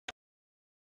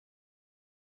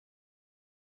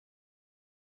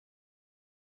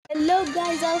Hello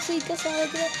guys, आप सभी का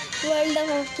स्वागत है वर्ल्ड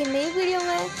ऑफ की नई वीडियो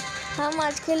में। हम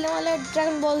आज खेलने वाले हैं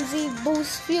ड्रैगन बॉल जी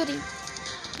बूस्ट फ्यूरी।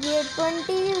 ये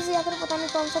 20 या फिर पता नहीं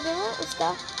कौन सा गेम है, उसका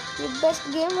ये बेस्ट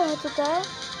गेम रह चुका है।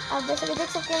 आप जैसे कि देख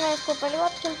सकते हैं, मैं इसको पहले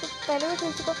भी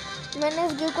खेल चुका हूँ। मैंने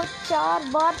इस गेम को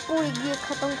 4 बार पूरी गेम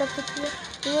ख़त्म कर चुकी है।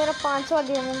 ये मेरा 5वां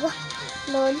गेम होगा।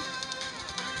 लोल,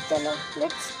 चलो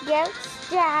let's get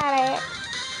started.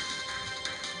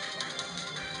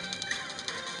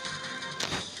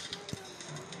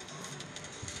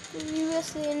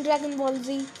 Previously in Dragon Ball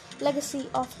Z Legacy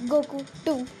of Goku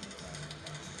 2.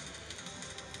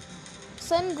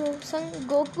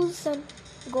 Goku's son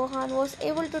Gohan was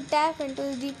able to tap into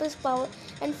his deepest power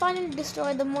and finally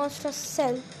destroy the monstrous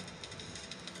cell.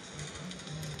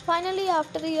 Finally,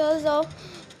 after years of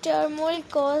turmoil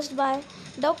caused by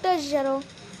Dr. Zero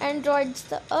androids,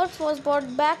 the Earth was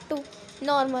brought back to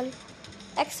normal,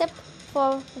 except for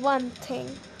one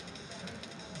thing.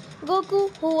 Goku,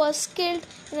 who was killed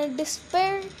in a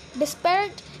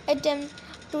desperate attempt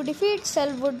to defeat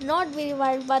Cell, would not be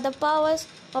revived by the powers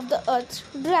of the Earth's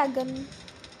dragon.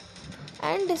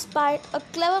 And despite a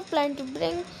clever plan to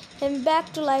bring him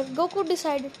back to life, Goku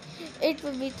decided it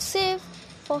would be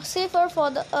safer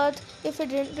for the Earth if he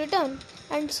didn't return.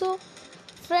 And so,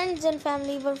 friends and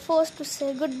family were forced to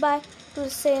say goodbye to the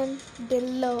same they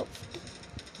loved.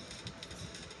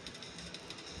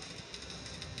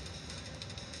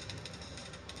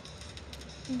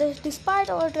 Despite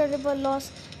our terrible loss,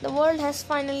 the world has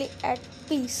finally at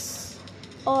peace.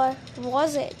 Or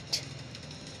was it?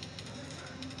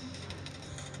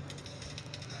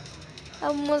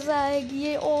 अब मज़ा आएगी।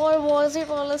 ये और was it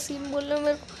वाला scene बोलने में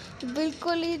मेरे को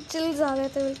बिल्कुल ही चिल्स आ गए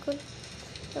थे। बिल्कुल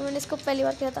तो मैंने इसको पहली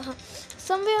बार किया था। हाँ,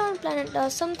 somewhere on planet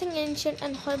Earth, something ancient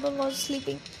and horrible was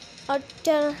sleeping, a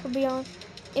terror beyond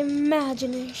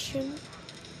imagination,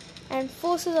 and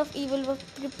forces of evil were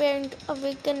preparing to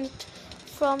awaken it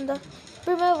from the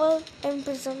primeval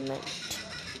imprisonment.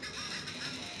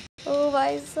 ओ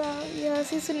भाई साहब, ये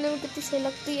हंसी सुनने में कितनी सही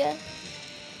लगती है।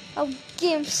 अब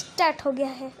गेम स्टार्ट हो गया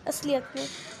है असलियत में।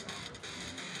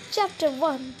 Chapter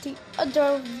 1, the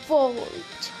other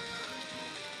world.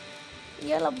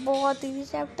 ये वाला बहुत ईजी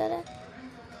चैप्टर है।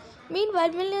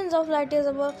 Meanwhile, millions of light years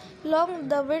above, along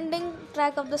the winding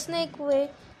track of the snake way,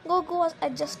 Goku was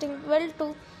adjusting well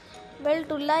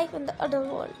to life in the other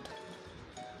world.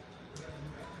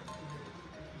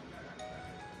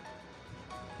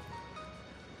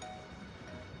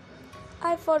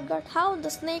 I forgot how long the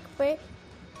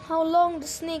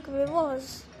snake way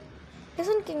was.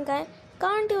 Listen, Kinkai,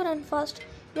 can't you run fast?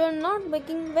 You're not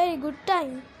making very good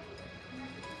time.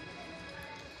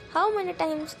 How many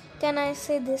times can I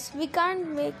say this? We can't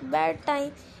make bad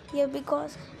time here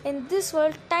because in this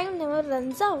world time never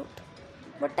runs out.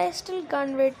 But I still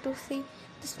can't wait to see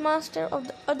this master of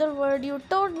the other world you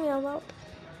told me about.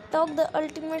 Talk about the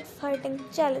ultimate fighting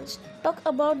challenge.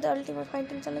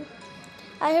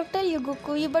 I have told you,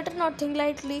 Goku, you better not think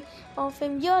lightly of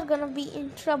him. You're gonna be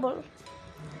in trouble.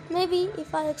 Maybe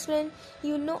if I explain,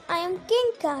 you know I am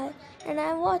King Kai and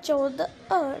I watch over the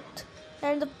earth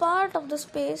and the part of the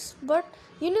space, but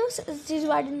universe is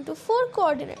divided into 4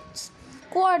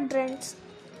 quadrants.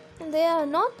 They are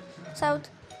north, south,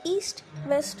 east,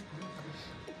 west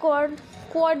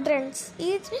quadrants,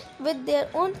 each with their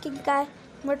own King Kai,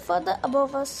 but further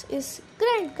above us is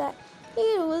Grand Kai. He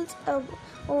rules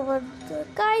over the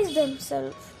Kais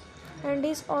themselves, and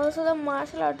is also the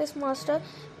martial artist master,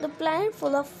 the planet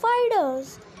full of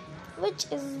fighters, which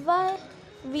is why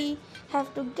we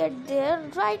have to get there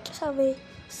right away.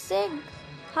 Say,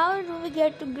 how do we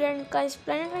get to Grand Kai's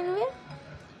planet anyway?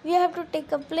 We have to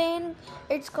take a plane.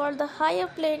 It's called the higher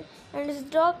plane and is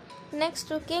docked next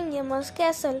to King Yama's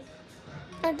castle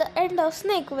at the end of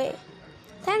Snake Way.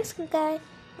 Thanks, Kai.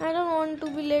 I don't want to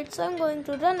be late, so I'm going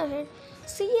to run ahead.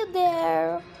 See you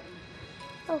there.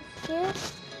 Okay,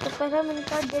 तो पहला minute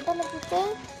का data लग देते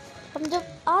हैं। हम जब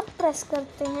are press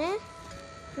करते हैं,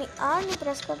 नहीं आर नहीं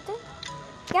प्रेस करते,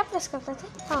 क्या प्रेस करते थे?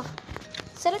 हाँ,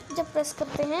 सेलेक्ट जब प्रेस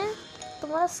करते हैं तो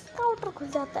हमारा स्काउटर खुल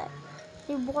जाता है।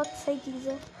 ये बहुत सही चीज़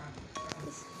है।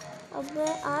 अब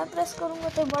मैं आर प्रेस करूँगा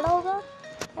तो बड़ा होगा,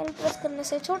 एल प्रेस करने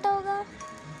से छोटा होगा।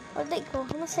 और देखो,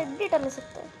 हम इससे डेटा ले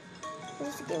सकते हैं।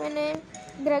 जैसे कि मैंने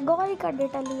ग्रेगोरी का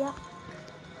डेटा लिया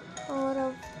और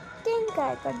अब किंग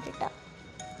काय का डेटा,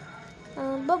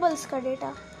 बबल्स का डेटा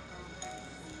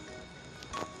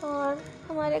और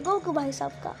हमारे गोकू भाई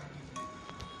साहब का।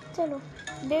 चलो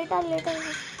डेटा लेटर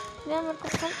मैं मेरे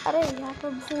को अरे यार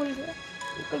मैं भूल गया,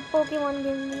 कोई पोकेमॉन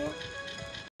गेम नहीं है,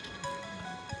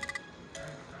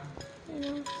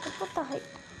 पता है।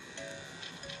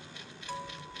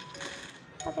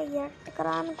 अरे यार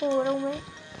टकरान को हो रहा हूँ मैं।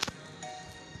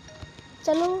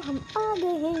 चलो हम आ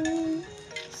गए हैं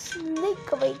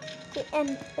स्नेक वे के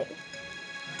एंड पे।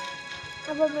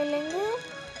 अब हम मिलेंगे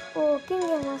वो किंग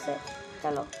गेमा से।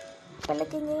 चलो पहले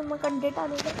किंग गेमा का डेटा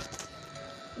ले लो।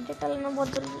 डेटा लेना बहुत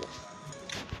ज़रूरी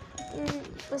है।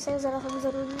 वैसे ज़रा सा भी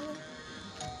ज़रूरी है,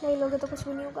 नहीं लोगे तो कुछ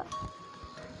भी नहीं होगा।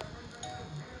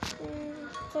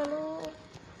 चलो,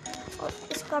 और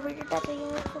इसका भी डेटा चाहिए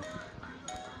मेरे को,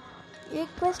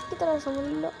 एक क्वेस्ट की तरह समझ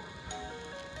लो।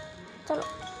 चलो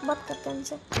बात करते हैं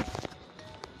इनसे।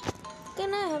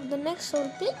 Can I have the next soul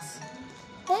please?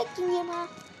 Hey Kingema,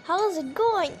 how's it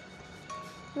going?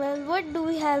 Well, what do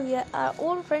we have here? Our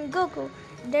old friend Goku,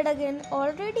 dead again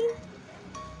already?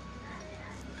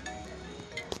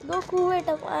 Goku, wait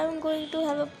up, I am going to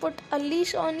have a put a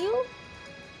leash on you.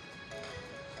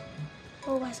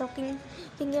 Oh भाई साहब,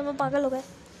 Kingema पागल हो गए।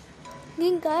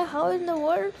 King Kai, how in the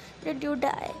world did you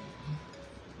die?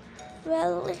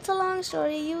 Well, it's a long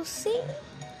story, you see.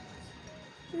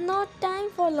 Not time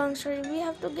for long story, we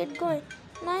have to get going.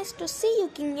 Nice to see you,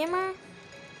 Kingema.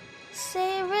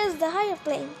 Say, where's the higher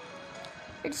plane?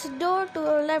 It's door to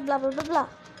your left, blah blah blah blah.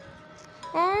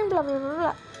 And blah blah blah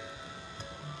blah.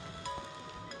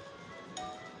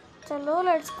 Chalo,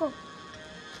 let's go.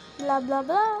 Blah blah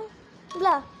blah.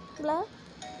 Blah blah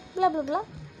blah blah blah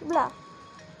blah.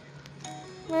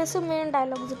 मैं सिर्फ main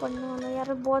dialogue ही पढ़ने वाला हूँ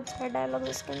यार, बहुत सारे dialogue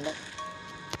इसके अंदर।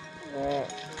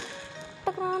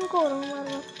 टकरान को हो रहा हूँ बार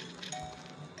बार।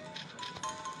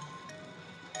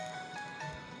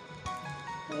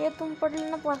 ये तुम पढ़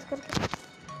लेना पॉज करके।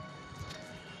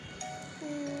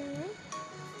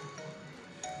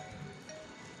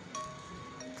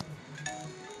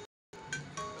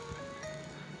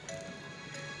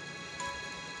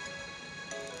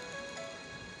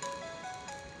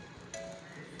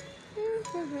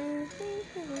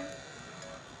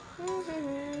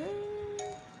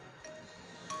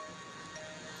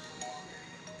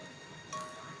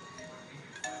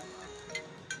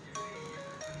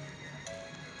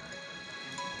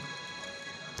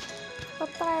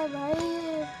 पता है भाई,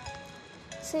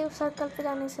 सेव सर्कल पे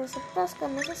जाने से, प्रेस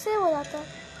करने से सेव हो जाता है।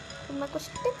 तो मैं कुछ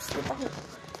टिप्स देता हूँ।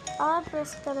 आप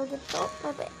प्रेस करोगे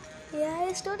तो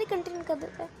यह स्टोरी कंटिन्यू कर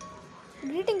देता है।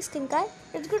 Greetings, King Kai.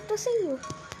 It's good to see you.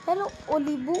 Hello,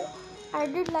 Olibu. I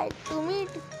did like to meet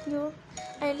you.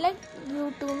 I'd like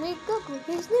you to meet Goku.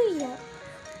 He's new here.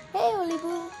 Hey,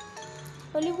 Olibu.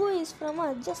 Olibu is from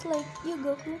Earth, just like you,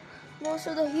 Goku. Most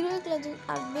of the heroic legends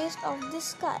are based off this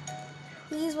sky.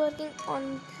 He is working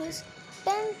on his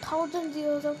 10,000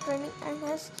 years of training, and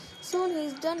as soon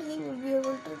he's done, he will be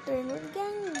able to train with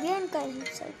Grand Kai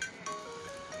himself.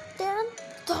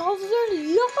 10,000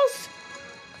 years?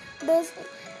 Does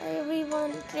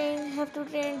everyone have to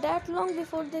train that long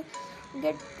before they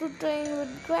get to train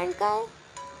with Grand Kai?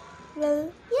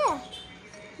 Well, yeah.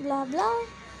 Blah blah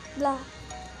blah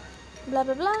blah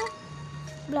blah blah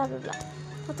blah blah blah.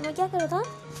 तो तुम्हें क्या करा था?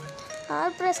 Are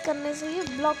press करने से ये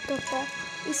block करता है,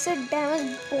 इससे डैमेज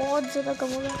बहुत ज़्यादा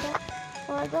कम हो जाता है।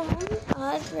 और अगर हम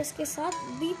आर प्रेस के साथ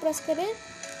बी प्रेस करें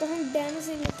तो हम डैमेज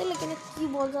नहीं लेते, लेकिन ये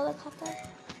बहुत ज़्यादा खाता है।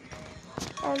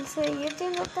 एल से ये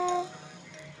चेंज होता है,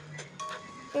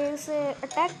 ए से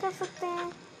अटैक कर सकते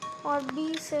हैं, और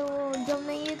बी से वो जब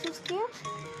हमने ये चूज़ किया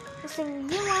उसे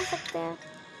ये मार सकते हैं,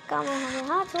 काम हमें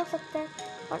हाथ छोड़ सकते हैं,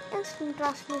 और इंस्टेंट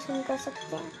ट्रांसमिशन कर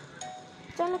सकते हैं।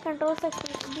 चलो कंट्रोल से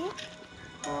एक्सप्लेन दिए।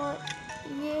 और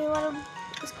ये वाला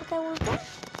इसको क्या बोलते हैं?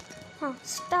 हाँ,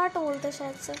 स्टार्ट बोलते हैं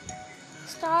शायद से।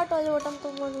 स्टार्ट वाले बटन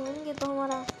को बोलेंगे तो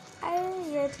हमारा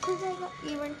ये खुल जाएगा।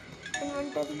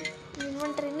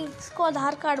 इन्वेंटरी नहीं, इसको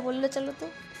आधार कार्ड बोल लो। चलो तो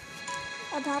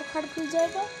आधार कार्ड खुल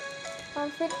जाएगा, और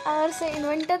फिर आर से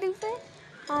इन्वेंटरी पे,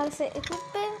 आर से इक्विप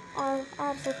पे, और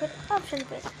आर से फिर ऑप्शन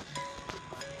पे,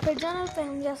 फिर जनरल पे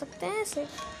हम जा सकते हैं। ऐसे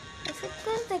ऐसे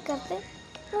करते करते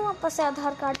वो वापस से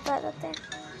आधार कार्ड पे आ जाते हैं।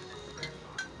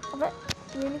 अबे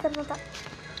ये नहीं करना था,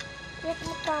 एक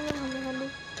काम है हमें खाली।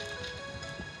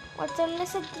 और चलने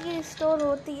से की रिस्टोर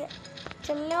होती है,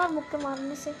 चलने और मुक्के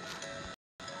मारने से।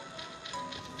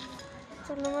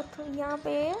 चलो मैं तो यहाँ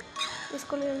पे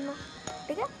इसको ले लेना,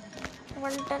 ठीक है।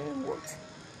 110 वोल्ट्स।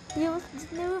 ये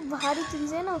जितने भी भारी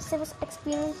चीज़ें हैं ना, उससे बस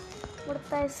एक्सपीरियंस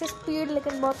बढ़ता है, इससे स्पीड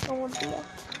लेकिन बहुत कम होती है।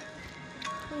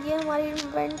 ये हमारी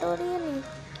इन्वेंटरी है नहीं,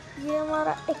 ये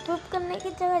हमारा इक्विप करने की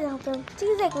जगह जहाँ पे हम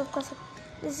चीज़ें इक्विप कर सकते हैं।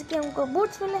 जैसे कि हमको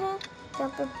बूट्स मिले हैं, जहाँ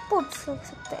पे बूट्स रख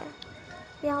सकते हैं।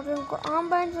 यहाँ पे हमको आर्म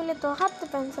बैंड मिले तो हाथ पे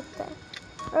पहन सकते हैं।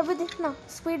 और अभी देखना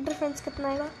स्पीड डिफरेंस कितना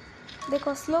आएगा।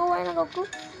 देखो स्लो हुआ है ना गोकू,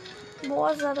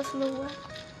 बहुत ज़्यादा स्लो हुआ है।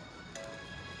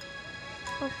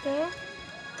 ओके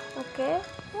ओके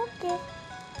ओके,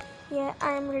 ये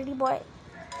I am ready boy,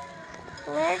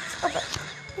 let's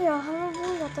open. यार हमें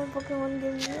भूल जाता है पोकेमॉन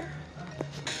गेम में।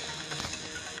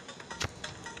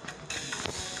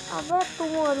 अब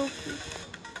टुमारो की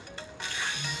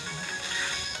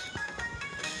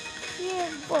ये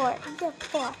बॉय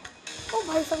ओ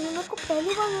भाई साहब, मेरे को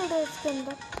पहली बार मिल रहा है इसके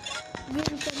अंदर,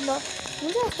 गेम के अंदर।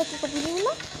 मुझे आज तक कभी नहीं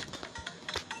मिला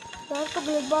यार। तो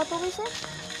गलत बात हो गई सर,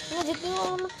 मैंने जितनी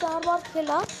बार मतलब 4 बार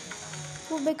खेला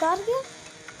वो बेकार गया।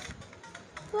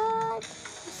 बट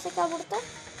इससे क्या बढ़ता है,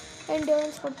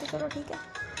 एंड्योरेंस बढ़ती। चलो ठीक है,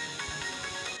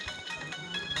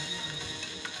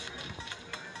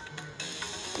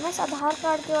 मैं इस आधार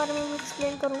कार्ड के बारे में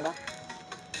एक्सप्लेन करूँगा,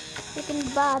 लेकिन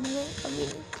बाद में, अभी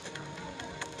नहीं।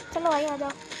 चलो भाई आ जाओ।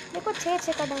 देखो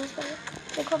 6 का डैमेज करेंगे।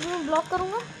 देखो अभी मैं ब्लॉक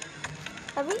करूँगा,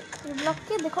 अभी ब्लॉक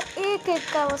के देखो एक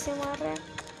का वैसे मार रहे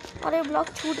हैं, और ये ब्लॉक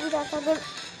छूट भी जाता है अगर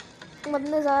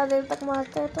बंदे ज़्यादा देर तक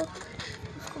मारते हैं तो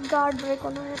उसको गार्ड ब्रेक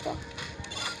होना होता है।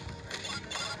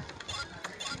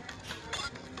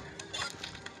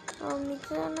 और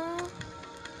नीचे आना है।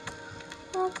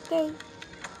 ओके,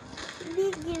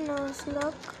 बिगिनर्स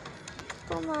लक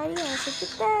तुम्हारी ऐसे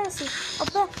कितना ऐसी।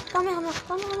 अबे हमें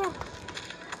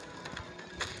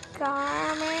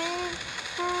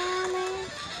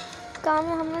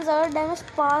हमें ज़्यादा डैमेज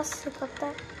पास से करता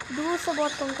है, दूर से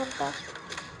बहुत कम करता है।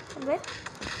 अबे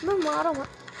मैं मारो मत,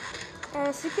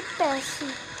 ऐसी कितना ऐसी।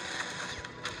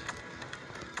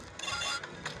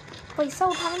 पैसा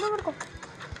उठाने दो मेरे को,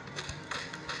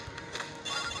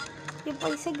 ये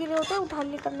पैसे गिरे होते हैं, उठा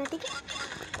लिए करना, ठीक है।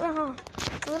 और हाँ,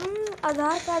 अगर हम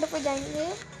आधार कार्ड पर जाएंगे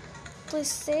तो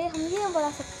इससे हम ये बढ़ा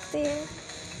सकते हैं।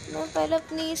 मैं पहले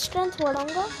अपनी स्ट्रेंथ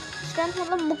बढ़ाऊंगा, स्ट्रेंथ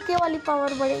मतलब मुक्के वाली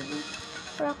पावर बढ़ेगी।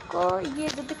 और आपको ये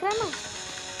जो दिख रहा है ना,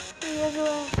 ये जो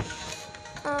है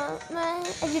मैं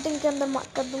एडिटिंग के अंदर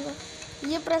मार्क कर दूंगा,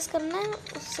 ये प्रेस करना है,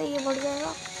 उससे ये बढ़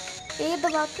जाएगा। ये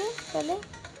दबा के पहले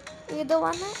ये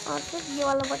दबाना है, और फिर ये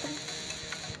वाला बटन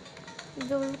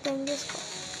जो भी कहेंगे इसको।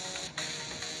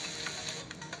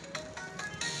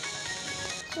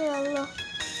 चलो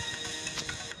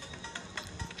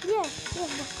ये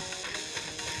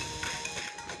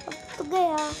अब तो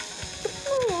गया।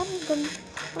 कितना यार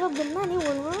मतलब गन्ना नहीं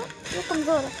बोलूँगा, ये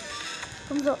कमज़ोर है,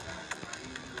 कमज़ोर।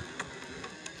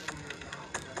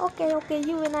 Okay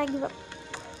you win, I give up.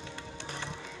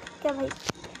 क्या भाई,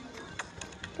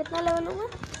 कितना लेवल हूँ मैं?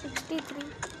 63।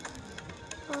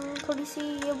 थोड़ी सी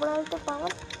ये बढ़ा देते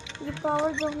पावर। ये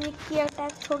पावर जो हम की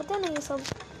अटैक छोड़ते हैं ना, ये सब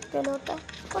पहले होता है।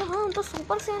 और हाँ, हम तो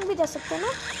सुपर सैन भी जा सकते हैं ना।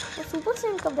 मैं सुपर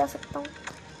सैन कब जा सकता हूँ?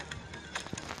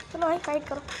 चलो भाई फाइट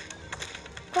करो।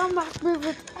 Come back me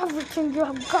with everything you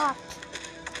have got.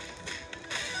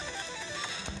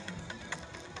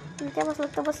 क्या बस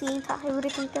लगता बस यही था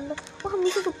एवरीथिंग के अंदर। वो हम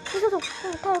मीसो सूप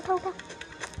उठा।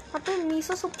 हाँ तो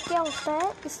मीसो सूप क्या होता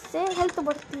है, इससे हेल्थ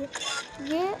बढ़ती है।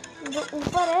 ये जो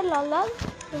ऊपर है लाल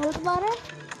ये हेल्थ बार है,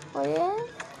 और ये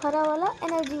हरा वाला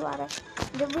एनर्जी बार है।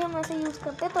 जब भी हम ऐसे यूज़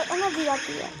करते हैं तो एनर्जी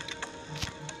आती है।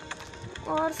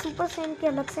 और सुपर सैन के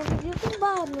अलग से एनर्जी होती है,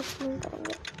 बाद में एक्सप्लेन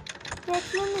करेंगे।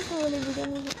 एक्सप्लेनेशन वाली वीडियो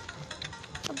नहीं है,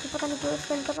 अब तो पता नहीं क्यों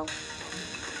एक्सप्लेन कर रहा हूँ,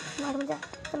 बाहर में जाए।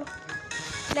 चलो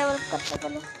लेवल अप करते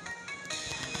पहले,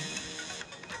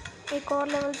 एक और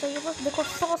लेवल चाहिए बस। देखो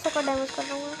 100 का डैमेज कर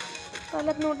रहा हूँ मैं।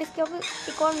 पहले नोटिस किया कि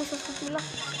एक और मिसो सूप मिला।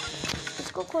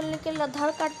 इसको खोलने के लिए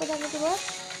आधार कार्ड पे जाने के बाद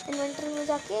इन्वेंटरी में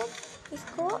जाके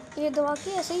इसको ये दबा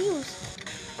के ऐसे ही यूज़।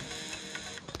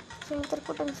 चलो तेरे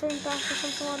को टेंशन ट्रांसलेशन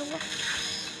से मारूँगा।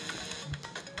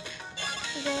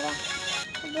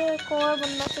 अबे एक और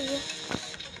बनना चाहिए।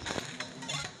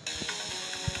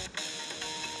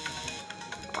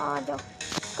 आ जाओ।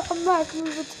 Come back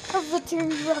with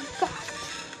everything you have got.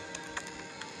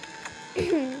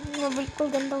 मैं बिल्कुल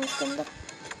गंदा हूँ उसके अंदर।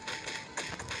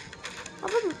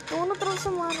 अब दोनों तरफ से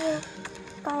मार रहे हैं,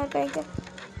 कहीं के।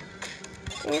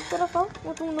 एक तरफ आओ,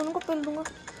 मैं तुम दोनों को पिल दूंगा।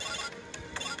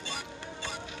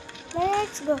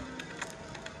 Let's go.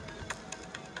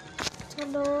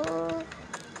 चलो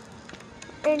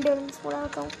एंड्योरेंस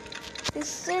बढ़ाता हूँ,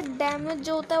 इससे डैमेज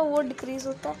जो होता है वो डिक्रीज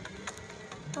होता है।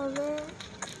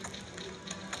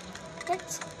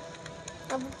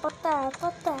 अब पता है।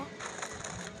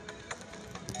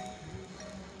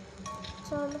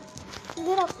 चलो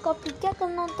इधर आपको कॉपी क्या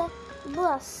करना होता है,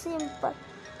 बस सिंपल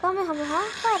काम है, हमें हाँ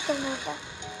फायर करना होता है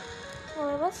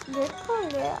और बस गेट खोल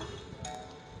गया।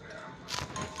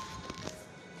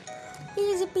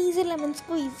 Easy peasy lemon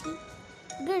squeezy.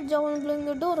 Great job on blowing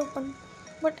the door open.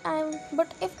 But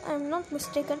if I'm not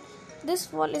mistaken,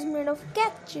 this wall is made of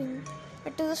catching.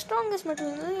 It is the strongest metal.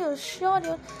 You're sure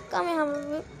your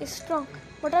Kamehameha is strong,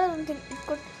 but I don't think it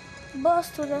could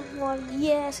burst through the wall.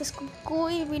 Yes, इसको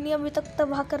कोई भी नहीं अभी तक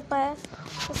तबाह कर पाया।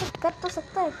 ऐसे कर तो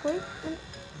सकता है कोई,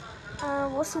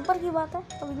 वो सुपर की बात है,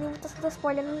 अभी नहीं बता सकता,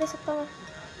 स्पॉइलर नहीं ले सकता मैं,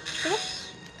 ठीक है।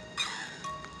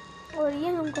 और ये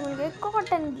हमको मिल गए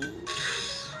कॉटन की।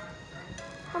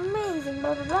 amazing,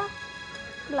 blah blah blah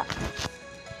blah.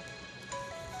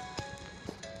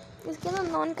 इसके अंदर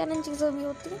नॉन कैनन चीजें भी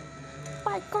होती है.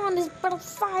 Python is better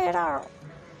fighter.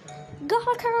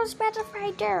 Goku is better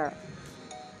fighter.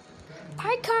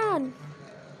 Python.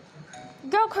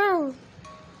 Goku.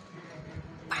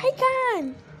 Python.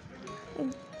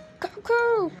 Goku.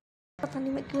 पता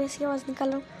नहीं मैं क्यों ऐसी आवाज निकाल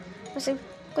रहा हूँ, वैसे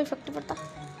कोई फर्क नहीं पड़ता.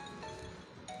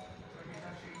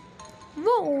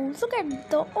 Whoa, look at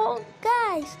the old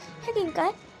guys. Hacking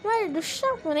guy, why did you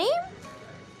shout my name?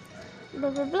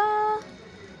 Blah blah blah.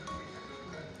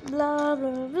 Blah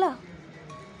blah blah.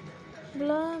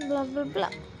 Blah blah blah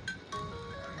blah.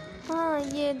 हाँ,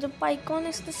 ये जो पाइकॉन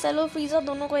इसने सेलो फ्रीजा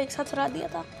दोनों को एक साथ हरा दिया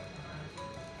था.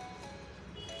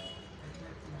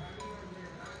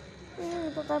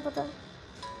 पता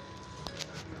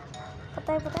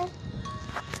है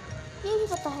ये भी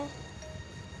पता है.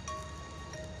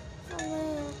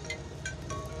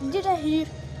 Did I hear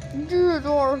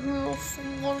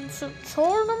someone's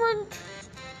tournament?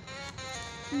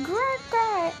 Great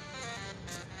guy.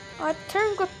 I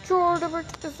think a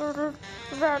tournament is a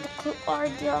radical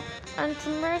idea, and to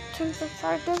make things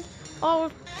exciting,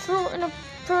 I'll throw in a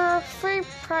free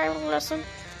private lesson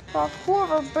for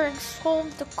whoever brings home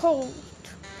the gold.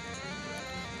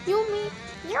 You mean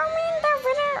the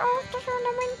winner of the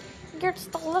tournament gets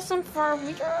the lesson for a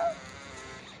year?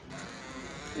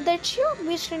 That you'll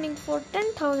be training for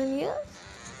 10,000 years?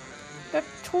 The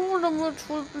tournament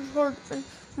will be held in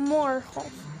my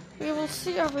house. You will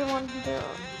see everyone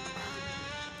there.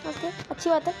 Okay, अच्छी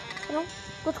बात है. चलो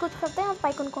कुछ करते हैं और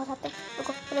पाइकॉन को हराते हैं.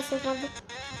 देखो पहले सेव मार दो.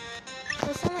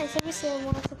 वैसे ना ऐसे भी सेव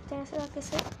मार सकते हैं. ऐसे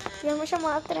कैसे ये हमेशा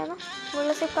मारते रहना,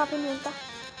 वरना सेव काफ़ी मिलता.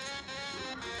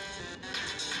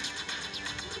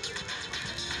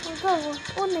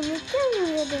 वो नहीं क्या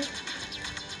हुए दे.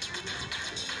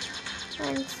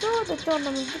 And so the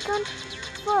tournament began.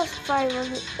 First five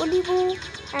was Olibu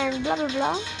and blah blah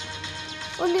blah.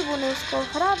 Olibu ने उसको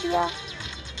हरा दिया.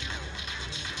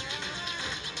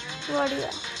 बढ़िया.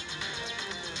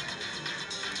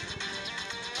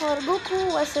 और गोकू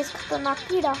वैसे खतरनाक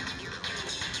कीड़ा.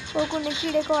 गोकू ने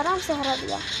कीड़े को आराम से हरा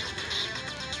दिया.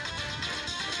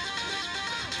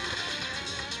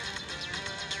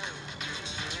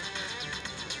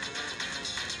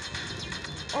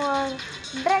 और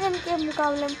ड्रैगन के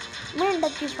मुकाबले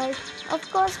मेंढक की फाइट.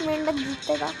 ऑफ कोर्स मेंढक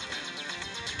जीतेगा.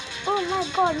 ओह माय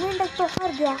गॉड, मेंढक तो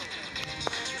हार गया.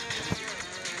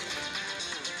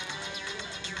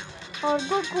 और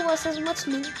गोकू वर्सेस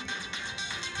मछली.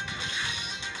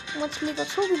 मछली तो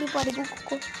छू भी नहीं पा रही गोकू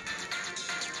को.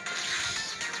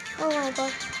 ओह माय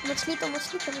गॉड, मछली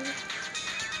करेंगे.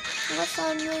 बस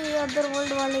आज मैं ये अदर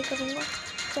वर्ल्ड वाले करूँगा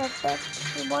चैप्टर.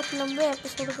 ये बहुत लंबे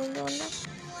एपिसोड देंगे वरना.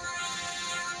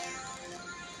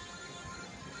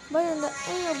 भाई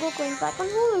अंदर गोकू इन पाइकॉन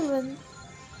will win.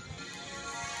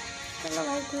 चलो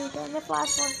भाई ठीक है, मैं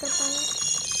फास्ट मोड करता हूँ.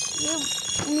 ये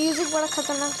म्यूजिक बड़ा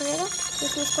खतरनाक लगेगा,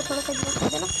 इसलिए इसको थोड़ा सा इग्नोर कर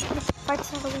देना. फाइट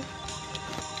स्टार्ट हो गई.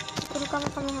 तो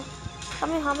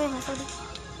कमी हमें सॉरी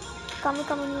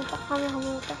कमी नहीं होता. हमें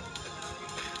होता.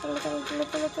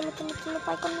 चलो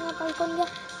पाइकॉन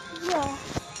गया.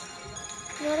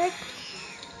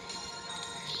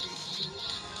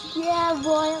 ये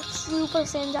बॉय सुपर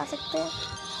सेन जा सकते हैं.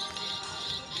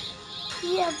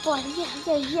 ये बढ़िया.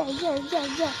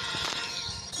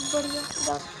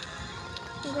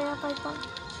 गया पाइकॉन.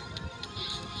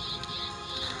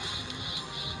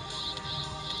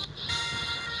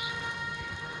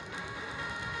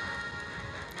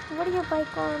 बढ़िया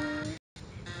पाइकॉन.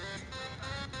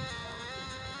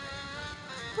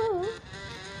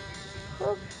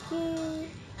 ओके.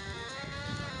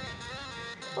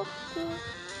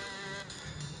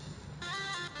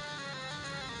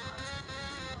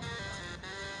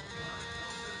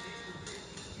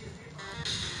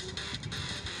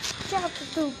 Chapter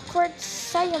 2 quit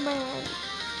Simon.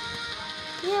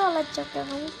 ये वाला चैप्टर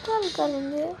हम कल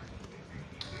करेंगे.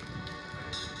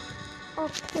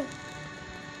 ओके,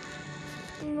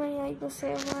 मैं यहीं को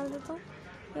सेव मार देता हूँ.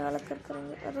 ये वाला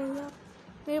करेंगे. अरे यार,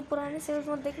 मेरे पुराने सेव्स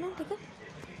मत देखना, ठीक है.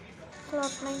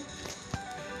 Plot 9.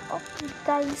 Okay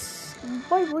guys,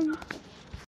 bye bye.